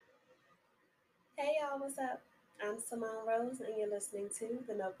Hey y'all, what's up? I'm Simone Rose, and you're listening to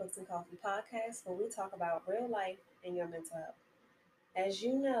the Notebooks and Coffee podcast, where we talk about real life and your mental health. As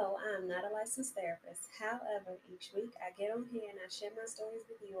you know, I'm not a licensed therapist. However, each week I get on here and I share my stories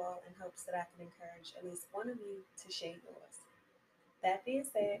with you all in hopes that I can encourage at least one of you to share yours. That being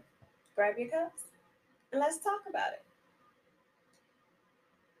said, grab your cups and let's talk about it.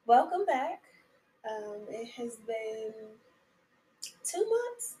 Welcome back. It has been 2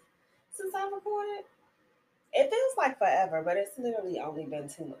 months since I recorded. It feels like forever, but it's literally only been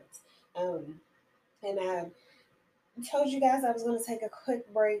 2 months. And I told you guys I was going to take a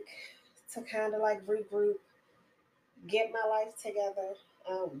quick break to kind of like regroup, get my life together.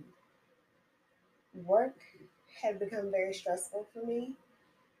 Um, Work had become very stressful for me,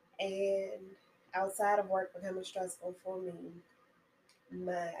 and outside of work becoming stressful for me,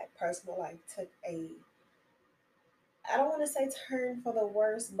 my personal life took a, I don't want to say turn for the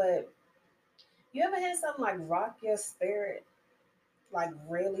worse, but you ever had something like rock your spirit, like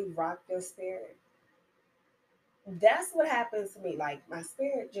really rock your spirit? That's what happens to me. Like my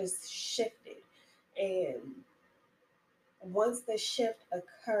spirit just shifted. And once the shift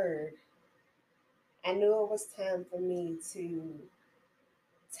occurred, I knew it was time for me to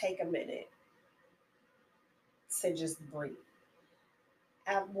take a minute to just breathe.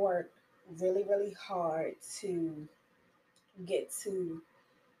 I've worked really, really hard to get to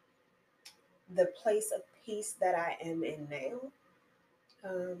the place of peace that I am in now.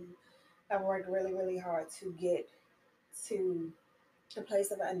 Um, I've worked really, really hard to get to a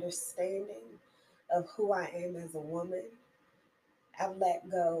place of understanding of who I am as a woman. I've let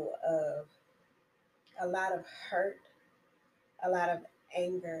go of a lot of hurt, a lot of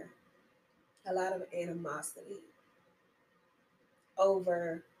anger, a lot of animosity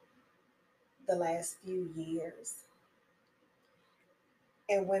over the last few years.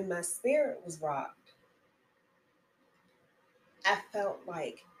 And when my spirit was rocked, I felt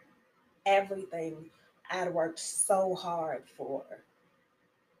like everything I'd worked so hard for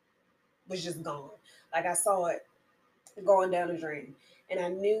was just gone. Like I saw it going down the drain. And I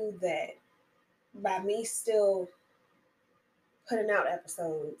knew that by me still putting out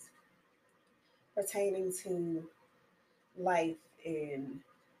episodes pertaining to life and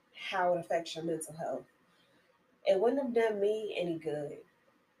how it affects your mental health, it wouldn't have done me any good.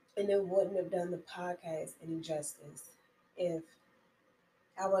 And it wouldn't have done the podcast any justice if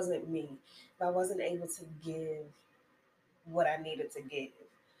I wasn't me, if I wasn't able to give what I needed to give.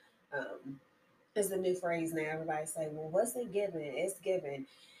 Um, it's the new phrase now. Everybody say, "Well, what's it giving?" It's given.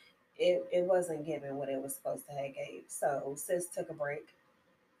 It wasn't given what it was supposed to have gave. So sis took a break,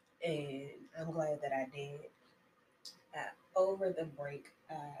 and I'm glad that I did. Over the break,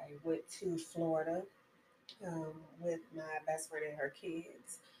 I went to Florida with my best friend and her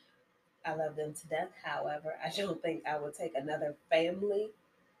kids. I love them to death. However, I don't think I would take another family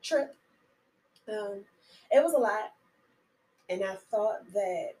trip. Um, it was a lot, and I thought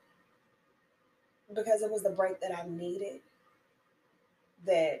that because it was the break that I needed,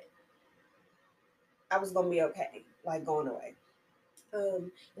 that I was gonna be okay, like going away.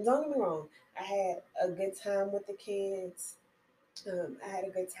 And don't get me wrong, I had a good time with the kids. I had a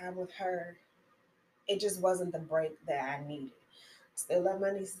good time with her. It just wasn't the break that I needed. I still love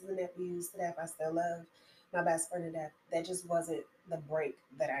my nieces and nephews to death. I still love my best friend to death. That just wasn't the break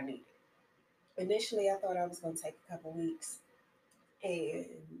that I needed. Initially, I thought I was going to take a couple weeks and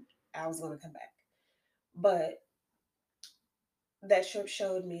I was going to come back. But that trip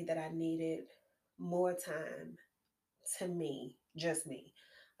showed me that I needed more time to me, just me,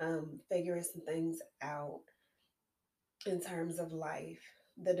 figuring some things out in terms of life,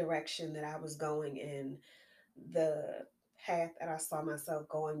 the direction that I was going in, the path that I saw myself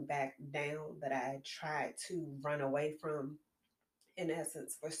going back down that I tried to run away from, in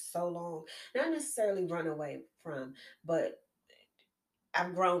essence, for so long. Not necessarily run away from, but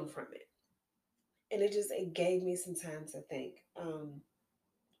I've grown from it. And it gave me some time to think.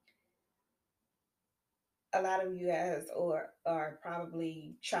 A lot of you guys are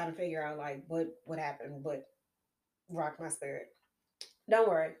probably trying to figure out like what happened, what rocked my spirit. Don't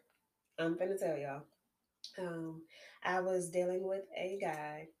worry, I'm gonna tell y'all. Um, I was dealing with a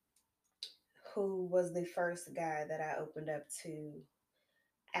guy who was the first guy that I opened up to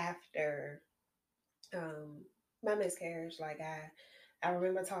after um, my miscarriage. I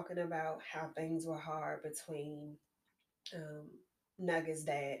remember talking about how things were hard between um, Nugget's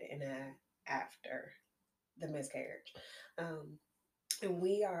dad and I after the miscarriage. Um, and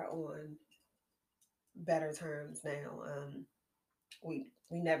we are on better terms now. We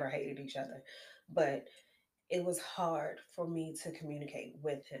never hated each other, but it was hard for me to communicate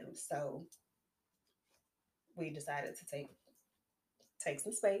with him. So we decided to take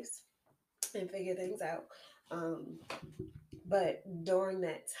some space and figure things out. Um, but during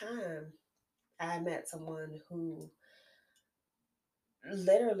that time, I met someone who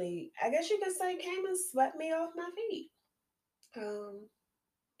literally, I guess you could say, came and swept me off my feet. Um,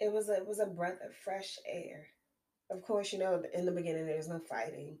 it was a breath of fresh air. Of course, in the beginning, there's no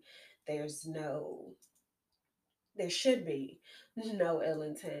fighting. There's no, there should be no ill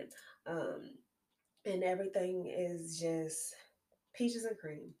intent. Um, and everything is just peaches and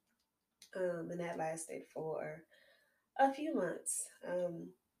cream. And that lasted for a few months. And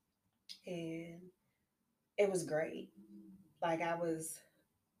it was great. Like, I was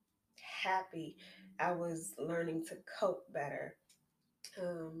happy. I was learning to cope better.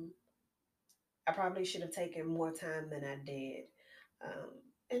 Um, I probably should have taken more time than I did. Um,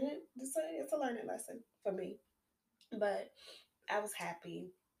 and it's a learning lesson for me. But I was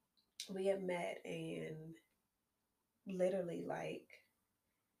happy. We had met, and literally, like,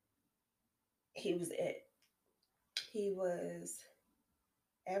 he was it. He was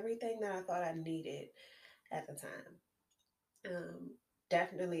everything that I thought I needed at the time. Um,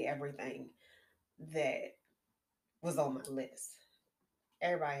 Definitely everything that was on my list.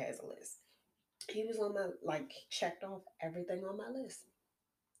 Everybody has a list. He was on my, like, checked off everything on my list.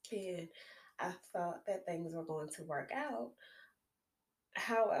 And I thought that things were going to work out.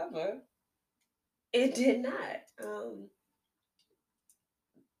 However, it did not.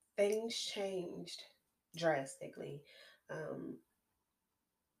 Things changed drastically. Um,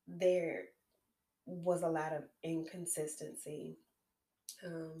 there was a lot of inconsistency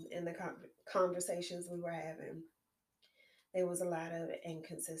in the conversations we were having. There was a lot of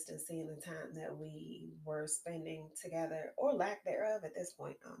inconsistency in the time that we were spending together, or lack thereof at this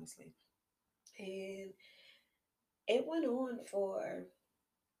point, honestly. And it went on for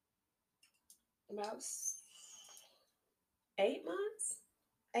about 8 months,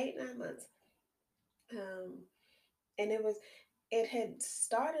 8, 9 months. Um, and it had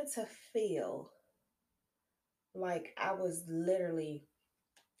started to feel like I was literally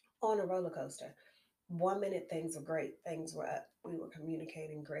on a roller coaster. One minute things were great, things were up, we were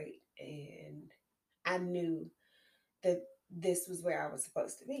communicating great, and I knew that this was where I was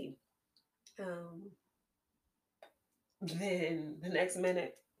supposed to be. Um, then the next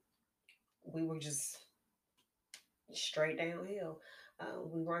minute, we were just straight downhill.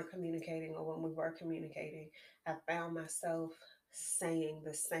 We weren't communicating, or when we were communicating, I found myself saying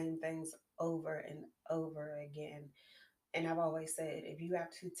the same things over and over again. And I've always said, if you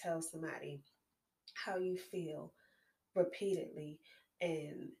have to tell somebody how you feel repeatedly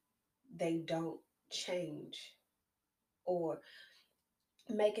and they don't change, or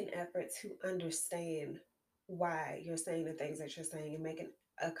make an effort to understand why you're saying the things that you're saying, and making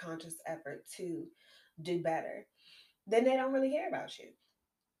a conscious effort to do better, then they don't really care about you.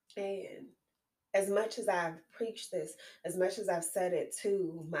 And as much as I've preached this, as much as I've said it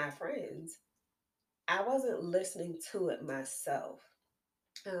to my friends, I wasn't listening to it myself.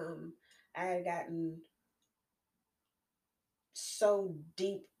 Um, I had gotten so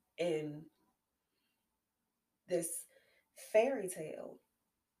deep in this fairy tale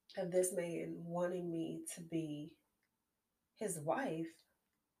of this man wanting me to be his wife,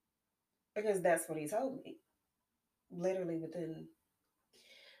 because that's what he told me. Literally within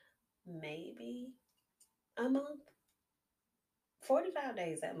maybe a month, 45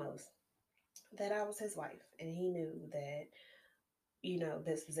 days at most, that I was his wife. And he knew that,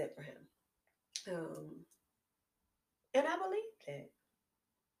 this was it for him. Um, and I believed it.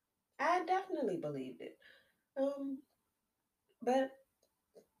 I definitely believed it. Um, but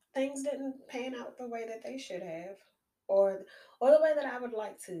things didn't pan out the way that they should have, or the way that I would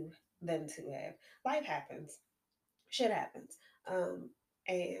like to them to have. Life happens. Shit happens.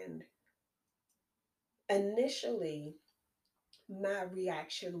 And initially, my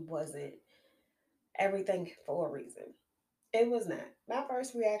reaction wasn't everything for a reason. It was not. My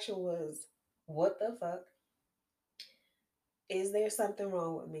first reaction was, what the fuck? Is there something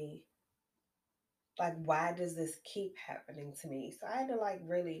wrong with me? Like, why does this keep happening to me? So I had to, like,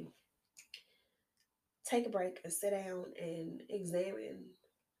 really take a break and sit down and examine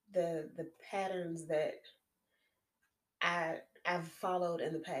the patterns that I I've followed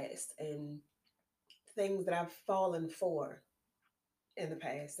in the past, and things that I've fallen for in the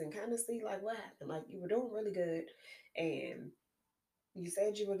past, and kind of see, like, what happened. Like, you were doing really good, and you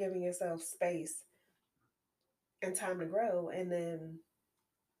said you were giving yourself space and time to grow, and then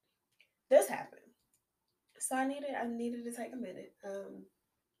this happened. So I needed to take a minute.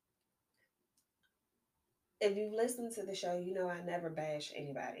 If you've listened to the show, you know I never bash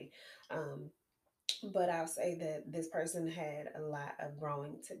anybody. Um, But I'll say that this person had a lot of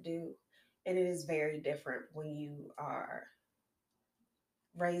growing to do. And it is very different when you are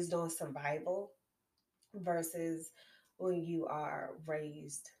raised on survival versus when you are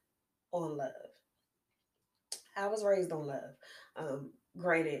raised on love. I was raised on love.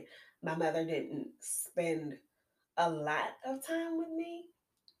 Granted, my mother didn't spend a lot of time with me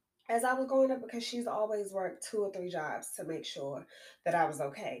as I was growing up because she's always worked two or three jobs to make sure that I was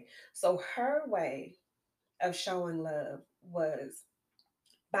okay. So her way of showing love was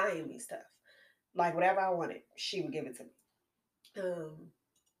buying me stuff. Like whatever I wanted, she would give it to me. Um,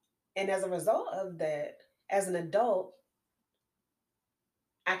 and as a result of that, as an adult,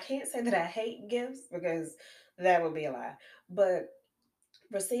 I can't say that I hate gifts because that would be a lie. But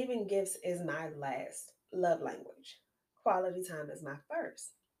receiving gifts is my last love language. Quality time is my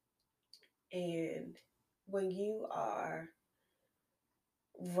first. And when you are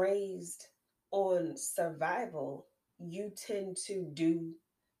raised on survival, you tend to do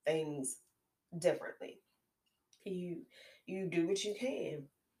things differently. You you do what you can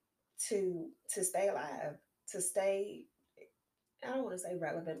to stay alive, to stay, I don't want to say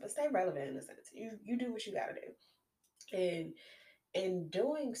relevant, but stay relevant in a sense. You do what you gotta do. And in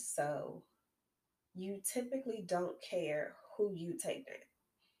doing so, you typically don't care who you take down.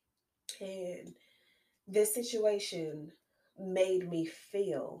 And this situation made me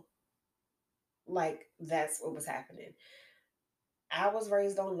feel like that's what was happening. I was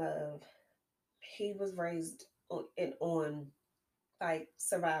raised on love. He was raised on like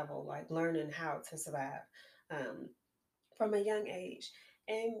survival, like learning how to survive um, from a young age.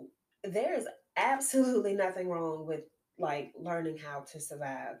 And there's absolutely nothing wrong with like learning how to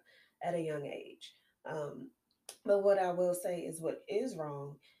survive at a young age. Um, but what I will say is what is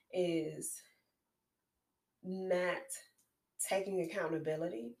wrong is not taking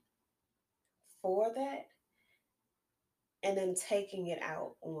accountability for that and then taking it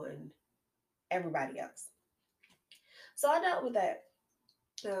out on everybody else. So I dealt with that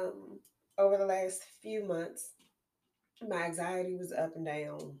um, over the last few months. My anxiety was up and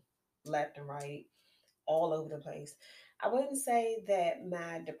down, left and right, all over the place. I wouldn't say that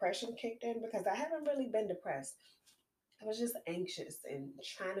my depression kicked in because I haven't really been depressed. I was just anxious and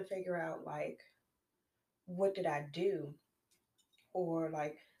trying to figure out like what did I do or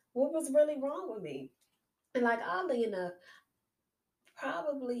like what was really wrong with me. And like oddly enough,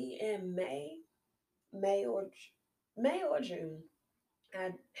 probably in May or May or June,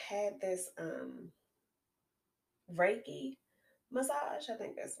 I had this Reiki massage. I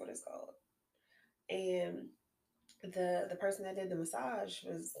think that's what it's called. And the person that did the massage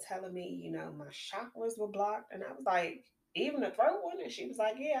was telling me, my chakras were blocked, and I was like, even the throat one, and she was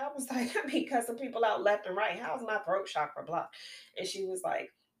like, yeah. I was like, I be cussing people out left and right. How's my throat chakra blocked? And she was like,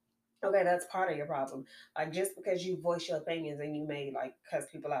 okay, that's part of your problem. Like just because you voice your opinions and you may like cuss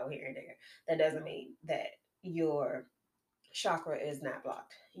people out here and there, that doesn't mean that your chakra is not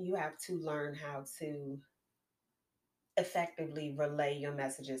blocked. You have to learn how to effectively relay your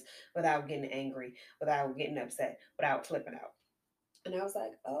messages without getting angry, without getting upset, without flipping out. And I was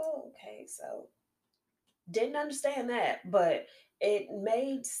like, oh, okay. So didn't understand that, but it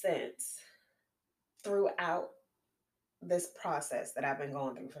made sense throughout this process that I've been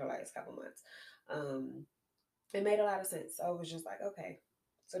going through for the last couple months. Um, it made a lot of sense. So I was just like, okay,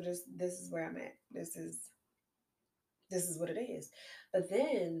 so just this is where I'm at. This is what it is. But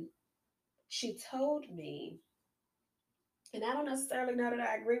then she told me, and I don't necessarily know that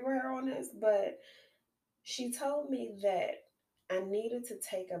I agree with her on this, but she told me that I needed to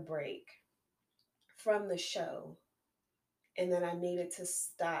take a break from the show and that I needed to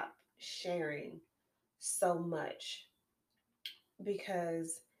stop sharing so much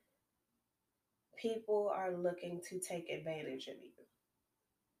because people are looking to take advantage of you.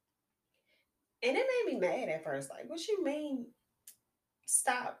 And it made me mad at first. Like, what you mean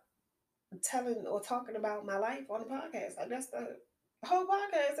stop telling or talking about my life on the podcast? Like, that's the whole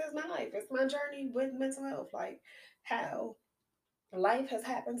podcast is my life. It's my journey with mental health. Like, how life has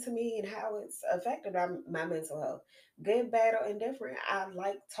happened to me and how it's affected my mental health. Good, bad, or indifferent. I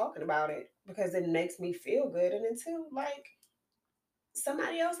like talking about it because it makes me feel good. And then, too, like,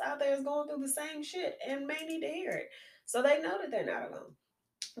 somebody else out there is going through the same shit and may need to hear it. So they know that they're not alone.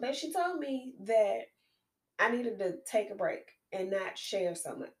 But she told me that I needed to take a break and not share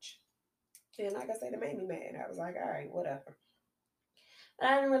so much. And like I said, it made me mad. I was like, all right, whatever. But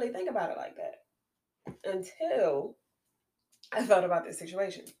I didn't really think about it like that until I thought about this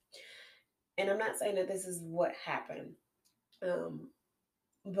situation. And I'm not saying that this is what happened, um,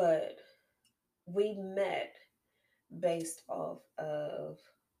 but we met based off of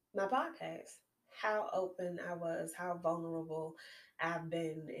my podcast. how open I was, how vulnerable I've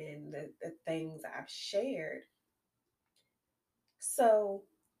been, and the things I've shared. So,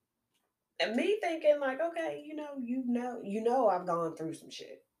 and me thinking like, okay, I've gone through some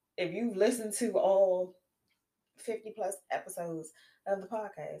shit. If you've listened to all 50 plus episodes of the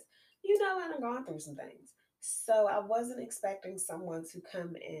podcast, I done gone through some things. So I wasn't expecting someone to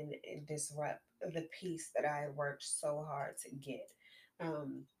come in and disrupt the peace that I had worked so hard to get.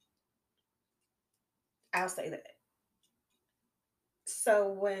 Um, I'll say that. So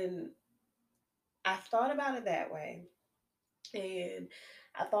when I thought about it that way, and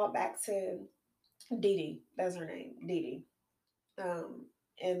I thought back to Dee Dee, that's her name, Dee Dee, um,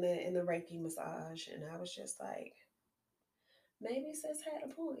 in the Reiki massage, and I was just like, maybe sis had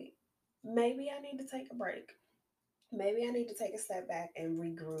a point. Maybe I need to take a break. Maybe I need to take a step back and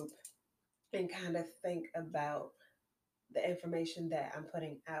regroup and kind of think about the information that I'm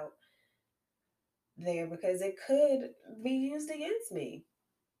putting out there because it could be used against me.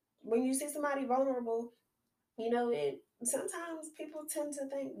 When you see somebody vulnerable, it sometimes people tend to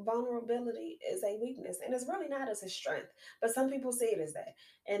think vulnerability is a weakness and it's really not, as a strength. But some people see it as that,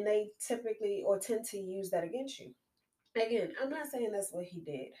 and they typically or tend to use that against you. Again, I'm not saying that's what he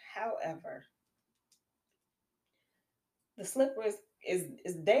did. However, the slipper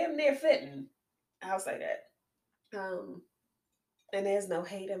is damn near fitting. I'll say that. And there's no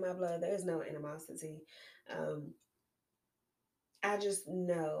hate in my blood. There's no animosity. Um, I just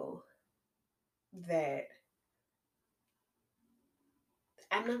know that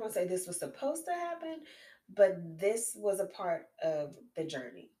I'm not gonna say this was supposed to happen, but this was a part of the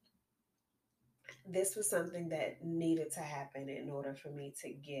journey. This was something that needed to happen in order for me to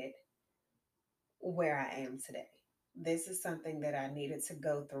get where I am today. This is something that I needed to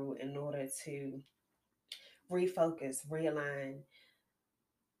go through in order to refocus, realign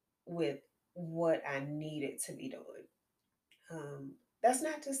with what I needed to be doing. That's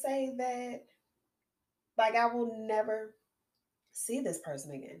not to say that, like, I will never see this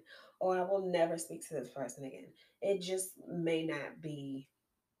person again or I will never speak to this person again. It just may not be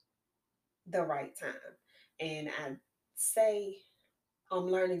the right time. And I say, I'm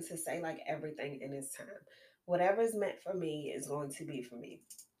learning to say, like, everything in its time. Whatever is meant for me is going to be for me.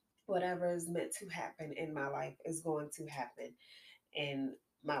 Whatever is meant to happen in my life is going to happen in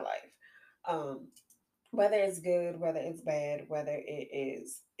my life. Um, whether it's good, whether it's bad, whether it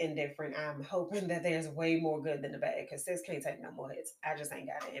is indifferent, I'm hoping that there's way more good than the bad because sis can't take no more hits. I just ain't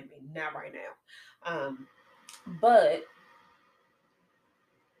got it in me. Not right now. But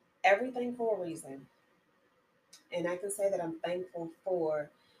everything for a reason. And I can say that I'm thankful for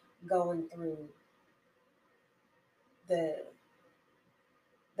going through the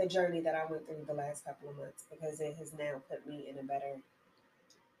the journey that I went through the last couple of months because it has now put me in a better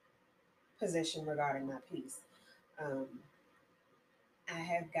position regarding my peace. Um, I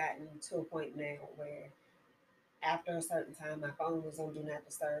have gotten to a point now where after a certain time, my phone was on Do Not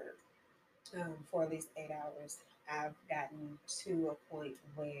Disturb for at least 8 hours. I've gotten to a point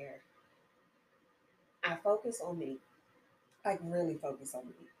where I focus on me, like really focus on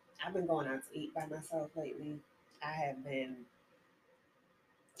me. I've been going out to eat by myself lately. I have been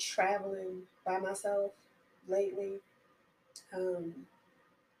traveling by myself lately. Um,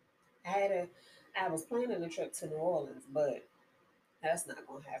 I had a, I was planning a trip to New Orleans, but that's not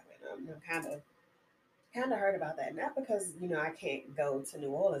gonna happen. I'm kind of hurt about that. Not because I can't go to New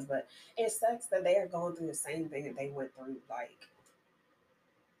Orleans, but it sucks that they are going through the same thing that they went through like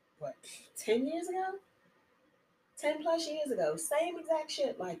what 10 years ago, 10 plus years ago. Same exact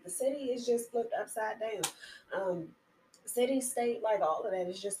shit. Like the city is just flipped upside down. Um, City, state, like all of that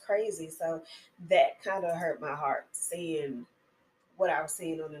is just crazy. So that kind of hurt my heart seeing what I was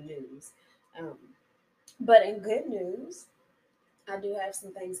seeing on the news. Um, but in good news, I do have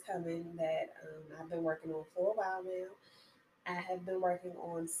some things coming that I've been working on for a while now. I have been working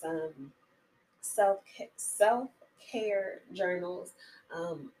on some self care journals,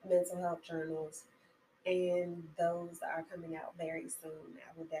 mental health journals, and those are coming out very soon.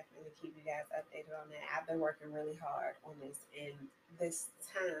 I will definitely keep you guys updated on that. I've been working really hard on this, and this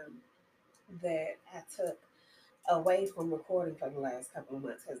time that I took away from recording for the last couple of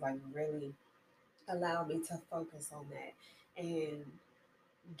months has like really allowed me to focus on that and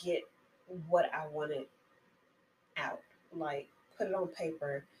get what I wanted out. Like put it on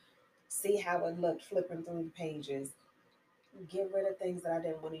paper, see how it looked flipping through the pages, get rid of things that I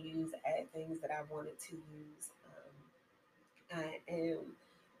didn't want to use, add things that I wanted to use. I am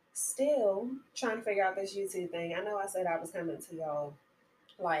still trying to figure out this YouTube thing. I know I said I was coming to y'all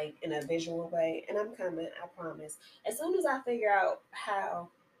like in a visual way, and I'm coming, I promise. As soon as I figure out how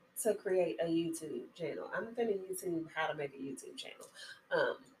to create a YouTube channel. I'm finna YouTube how to make a YouTube channel.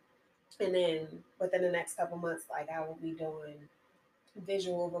 Um, and then within the next couple months, like I will be doing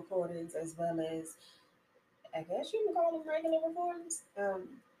visual recordings as well as, I guess you can call them regular recordings.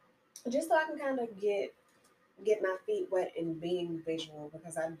 Just so I can kind of get my feet wet in being visual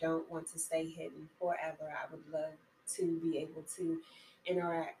because I don't want to stay hidden forever. I would love to be able to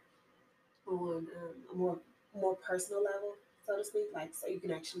interact on a more personal level, so to speak. Like so you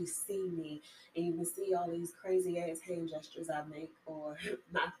can actually see me and you can see all these crazy ass hand gestures I make or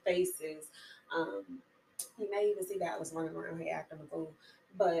my faces. Um, you may even see that I was running around here acting a fool,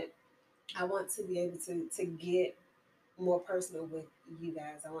 but I want to be able to get more personal with you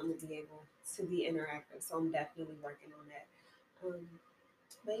guys. I want to be able to be interactive, so I'm definitely working on that.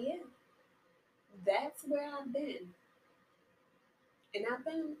 But yeah, that's where I've been, and I've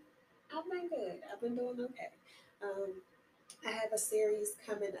been good. I've been doing okay. Um, I have a series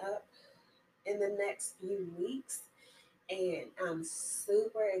coming up in the next few weeks, and I'm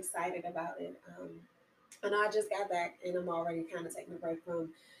super excited about it. I know I just got back, and I'm already kind of taking a break from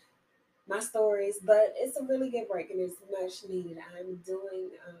my stories, but it's a really good break, and it's much needed. I'm doing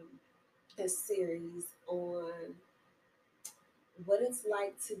a series on what it's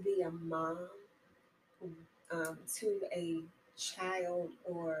like to be a mom to a child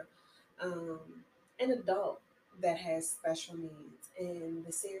or um, an adult that has special needs. And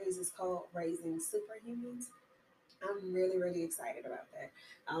the series is called Raising Superhumans. I'm really, really excited about that.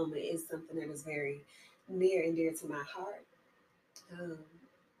 It is something that is very near and dear to my heart. Um,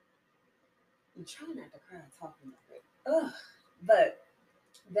 I'm trying not to cry talking about it. Ugh. But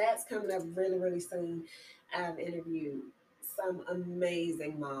that's coming up really, really soon. I've interviewed some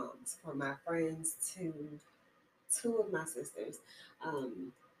amazing moms, from my friends to two of my sisters,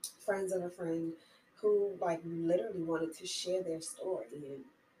 um, friends of a friend who like literally wanted to share their story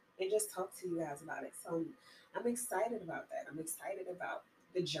and just talk to you guys about it. So I'm excited about that. I'm excited about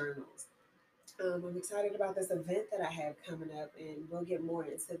the journals. I'm excited about this event that I have coming up, and we'll get more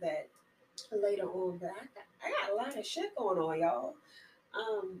into that later on. But I got a lot of shit going on, y'all.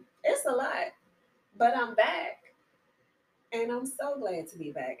 It's a lot, but I'm back, and I'm so glad to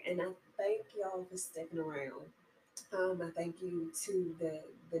be back. And I thank y'all for sticking around. I thank you to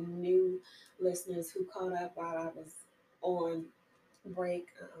the new listeners who caught up while I was on break.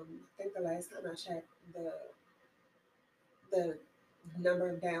 I think the last time I checked the number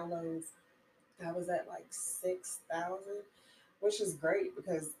of downloads, I was at like 6,000, which is great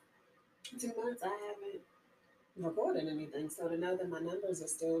because 2 months I haven't recorded anything. So to know that my numbers are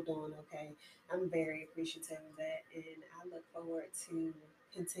still doing okay, I'm very appreciative of that, and I look forward to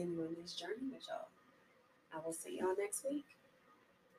continuing this journey with y'all. I will see y'all next week.